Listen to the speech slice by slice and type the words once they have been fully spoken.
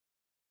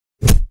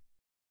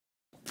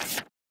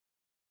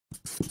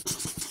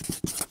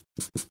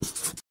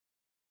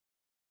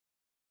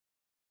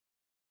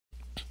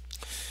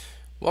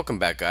Welcome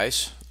back,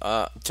 guys.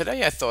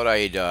 Today I thought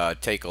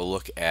I'd take a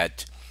look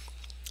at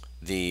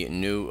the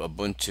new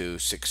Ubuntu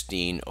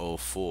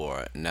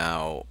 16.04.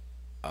 Now,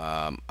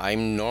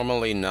 I'm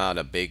normally not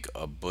a big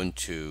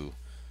Ubuntu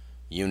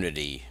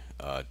Unity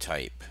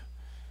type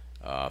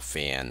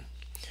fan,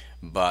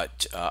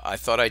 but I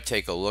thought I'd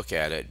take a look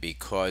at it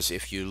because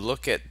if you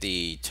look at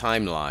the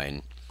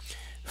timeline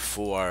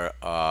for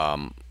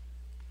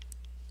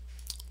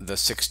the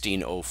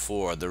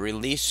 16.04, the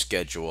release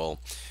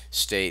schedule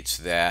states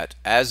that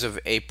as of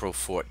April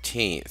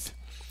 14th,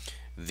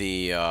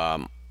 the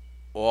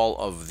all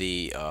of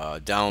the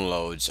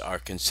downloads are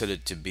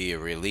considered to be a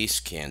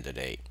release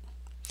candidate,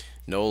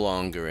 no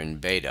longer in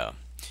beta.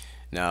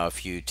 Now,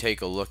 if you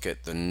take a look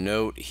at the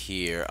note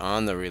here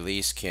on the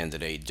release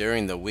candidate,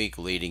 during the week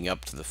leading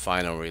up to the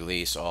final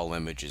release, all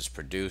images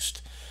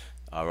produced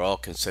are all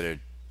considered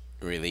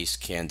release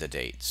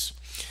candidates.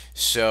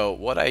 So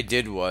what I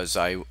did was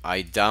I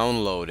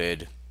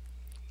downloaded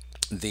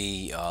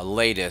the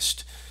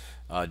latest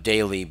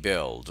daily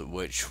build,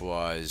 which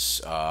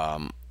was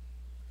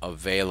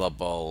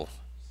available.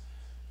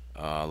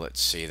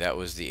 Let's see, that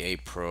was the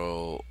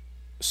April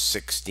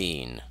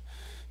 16.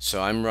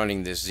 So I'm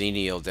running this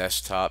Xenial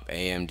desktop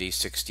AMD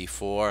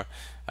 64.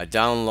 I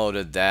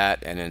downloaded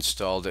that and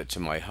installed it to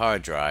my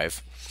hard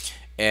drive,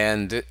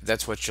 and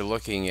that's what you're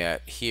looking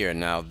at here.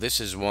 Now, this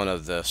is one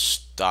of the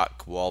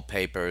stock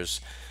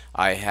wallpapers.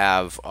 I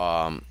have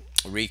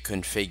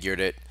reconfigured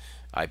it.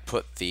 I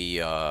put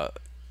the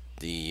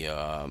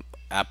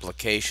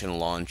application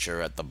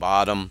launcher at the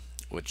bottom,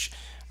 which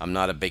I'm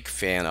not a big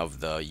fan of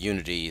the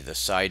Unity, the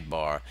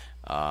sidebar,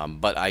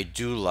 but I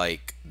do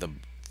like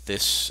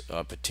this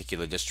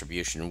particular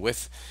distribution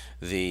with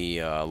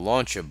the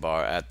launcher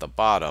bar at the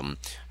bottom.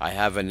 I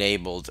have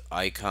enabled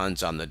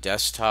icons on the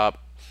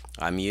desktop.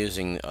 I'm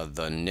using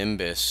the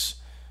Nimbus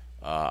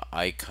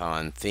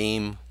icon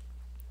theme.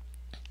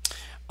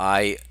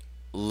 I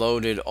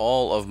loaded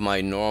all of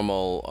my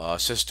normal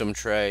system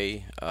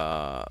tray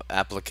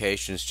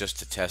applications just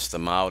to test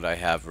them out. I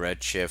have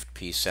Redshift,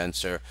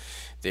 pSensor,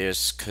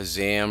 there's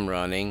Kazam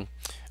running,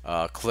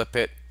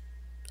 Clipit,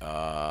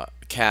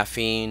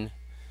 Caffeine,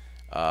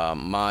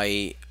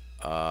 my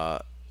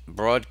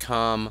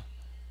Broadcom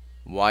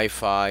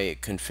Wi-Fi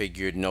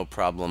configured, no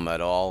problem at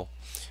all.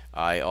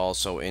 I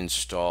also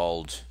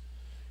installed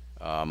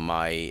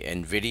my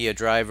NVIDIA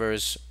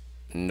drivers,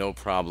 no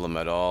problem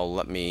at all.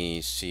 Let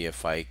me see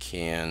if I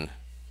can,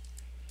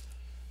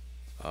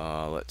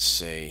 let's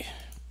see,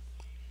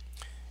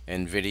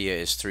 NVIDIA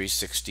is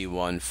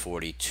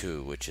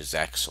 36142, which is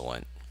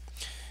excellent.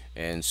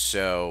 And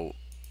so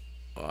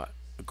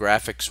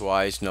graphics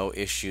wise, no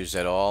issues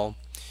at all.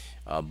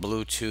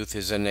 Bluetooth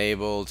is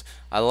enabled.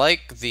 I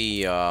like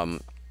the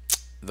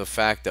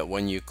fact that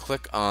when you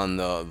click on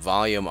the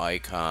volume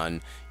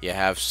icon, you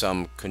have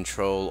some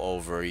control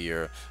over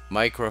your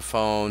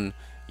microphone,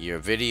 your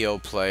video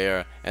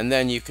player, and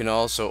then you can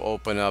also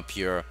open up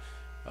your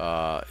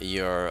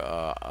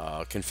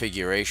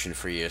configuration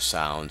for your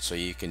sound, so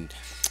you can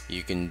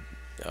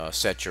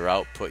set your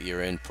output,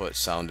 your input,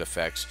 sound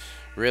effects.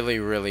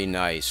 Really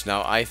nice.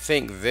 Now, I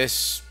think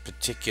this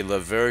particular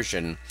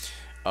version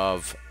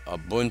of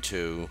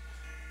Ubuntu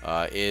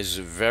is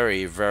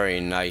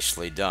very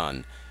nicely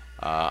done.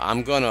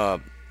 I'm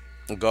gonna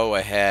go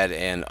ahead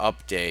and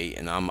update,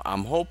 and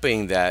I'm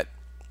hoping that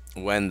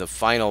when the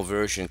final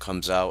version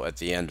comes out at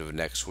the end of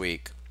next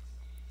week,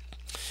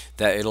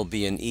 that it'll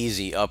be an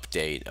easy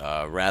update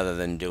rather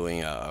than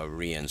doing a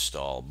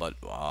reinstall, but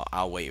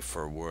I'll wait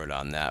for word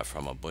on that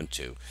from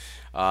Ubuntu.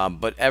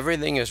 But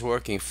everything is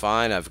working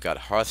fine. I've got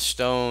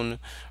Hearthstone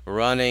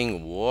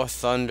running, War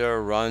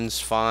Thunder runs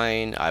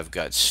fine, I've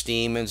got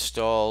Steam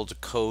installed,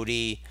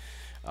 Kodi,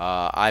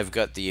 I've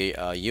got the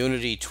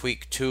Unity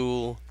tweak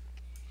tool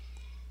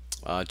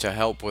to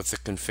help with the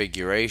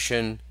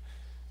configuration.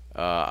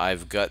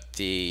 I've got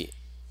the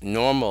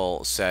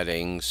normal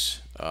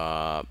settings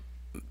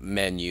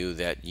menu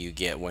that you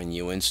get when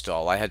you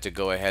install. I had to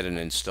go ahead and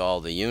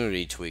install the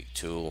Unity tweak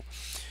tool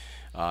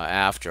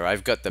after.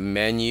 I've got the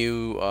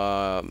menu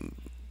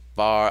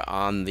bar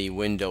on the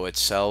window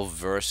itself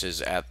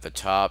versus at the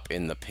top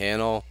in the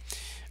panel.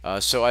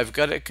 So I've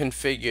got it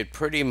configured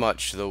pretty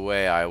much the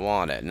way I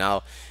want it.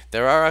 Now,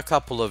 there are a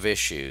couple of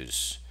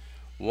issues.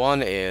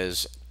 One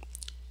is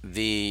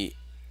the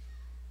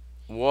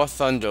War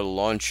Thunder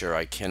launcher.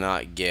 I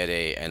cannot get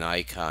an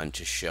icon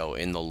to show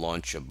in the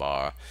launcher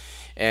bar,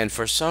 and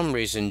for some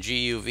reason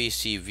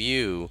GUVC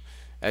View,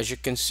 as you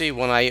can see,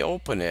 when I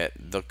open it,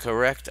 the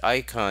correct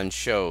icon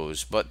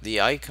shows, but the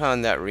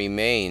icon that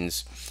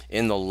remains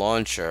in the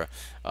launcher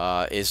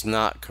is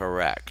not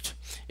correct.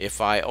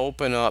 If I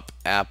open up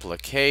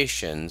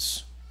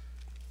applications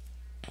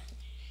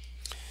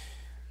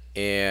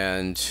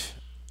and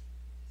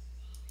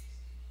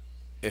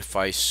if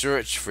I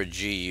search for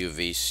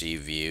GUVC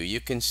View, you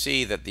can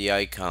see that the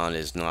icon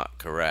is not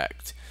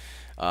correct.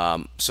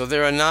 So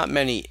there are not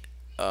many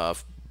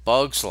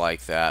bugs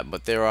like that,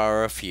 but there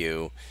are a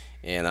few,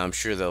 and I'm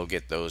sure they'll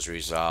get those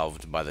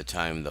resolved by the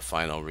time the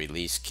final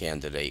release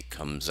candidate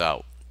comes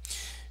out.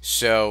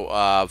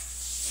 So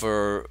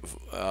for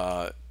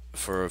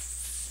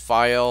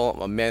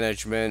file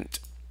management,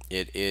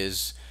 it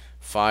is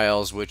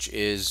Files, which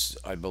is,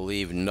 I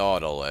believe,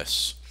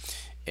 Nautilus,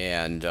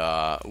 and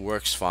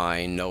works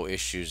fine, no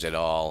issues at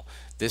all.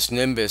 This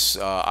Nimbus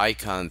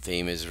icon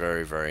theme is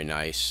very, very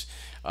nice.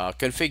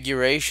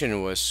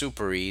 Configuration was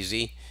super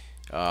easy.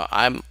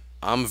 I'm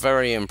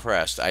very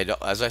impressed.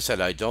 As I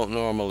said, I don't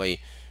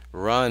normally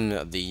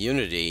run the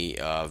Unity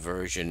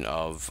version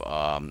of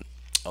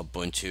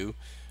Ubuntu,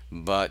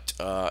 but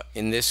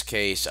in this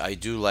case, I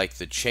do like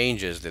the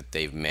changes that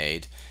they've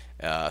made.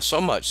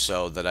 So much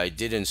so that I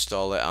did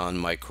install it on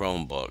my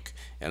Chromebook,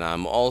 and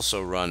I'm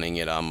also running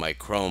it on my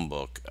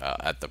Chromebook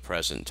at the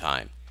present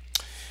time.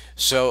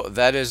 So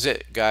that is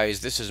it,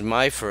 guys. This is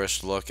my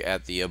first look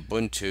at the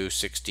Ubuntu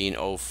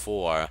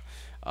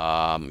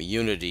 16.04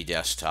 Unity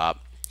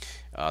desktop.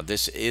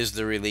 This is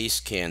the release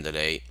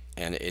candidate,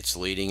 and it's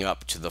leading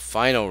up to the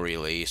final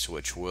release,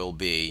 which will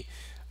be,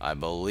 I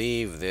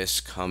believe,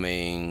 this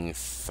coming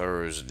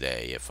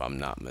Thursday, if I'm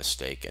not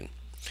mistaken.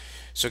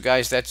 So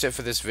guys, that's it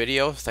for this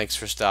video. Thanks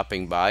for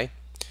stopping by.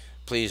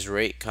 Please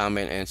rate,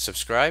 comment, and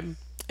subscribe,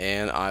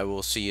 and I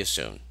will see you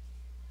soon.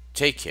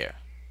 Take care.